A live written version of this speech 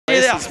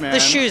glasses, man. The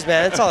shoes,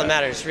 man. That's all that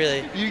matters,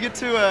 really. You get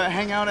to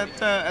hang out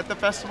at the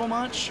festival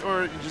much,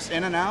 or you just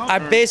in and out? I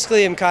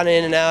basically am kind of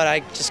in and out. I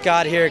just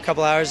got here a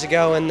couple hours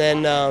ago, and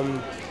then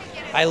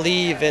I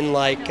leave in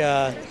like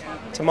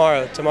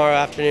tomorrow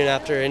afternoon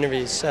after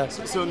interviews.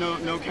 So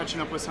no catching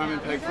up with Simon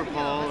Pegg for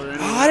Paul or anything?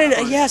 Oh, I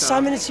didn't. Yeah,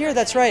 Simon is here.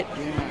 That's right.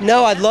 Yeah.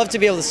 No, I'd love to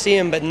be able to see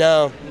him, but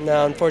no,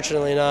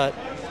 unfortunately not.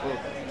 Well,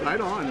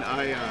 right on.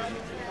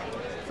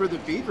 For the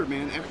Beaver,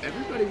 man,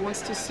 everybody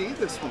wants to see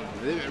this one.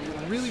 They're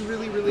really,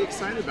 really, really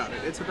excited about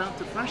it. It's about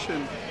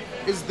depression.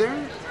 Is there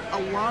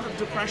a lot of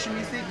depression,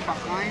 you think,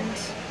 behind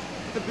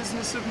the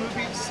business of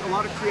movies? A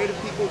lot of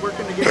creative people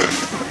working to get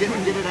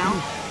it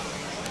out?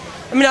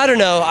 I mean, I don't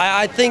know.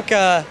 I think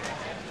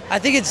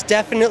it's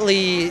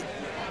definitely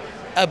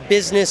a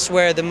business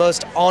where the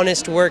most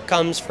honest work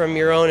comes from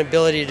your own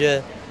ability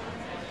to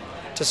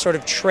sort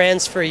of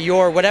transfer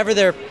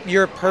whatever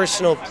your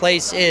personal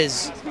place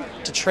is,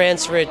 to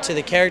transfer it to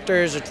the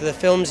characters or to the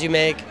films you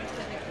make.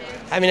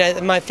 I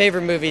mean, my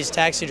favorite movie is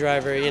Taxi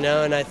Driver, you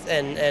know, and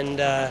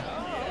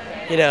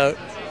you know,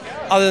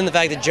 other than the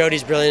fact that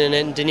Jodie's brilliant in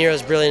it and De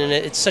Niro's brilliant in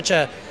it, it's such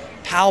a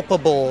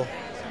palpable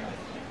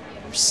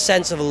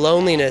sense of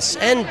loneliness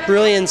and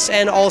brilliance,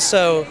 and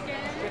also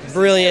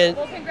brilliant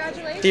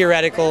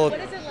theoretical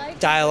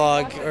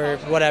dialogue or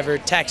whatever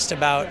text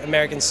about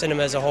American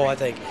cinema as a whole, I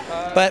think.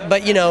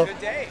 But you know,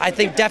 I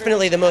think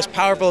definitely the most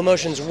powerful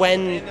emotions,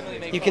 when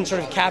you can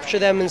sort of capture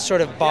them and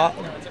sort of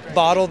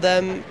bottle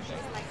them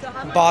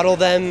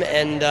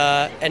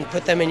and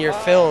put them in your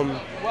film.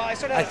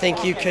 I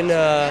think you can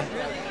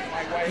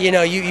you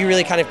know, you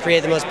really kind of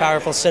create the most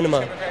powerful cinema.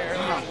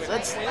 Wow,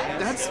 that's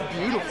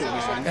beautiful,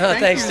 man. Thanks,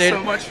 Thank you dude.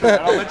 so much for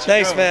that. I'll let you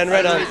Thanks, go. man.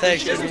 Right I on. really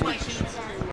Thanks. appreciate it.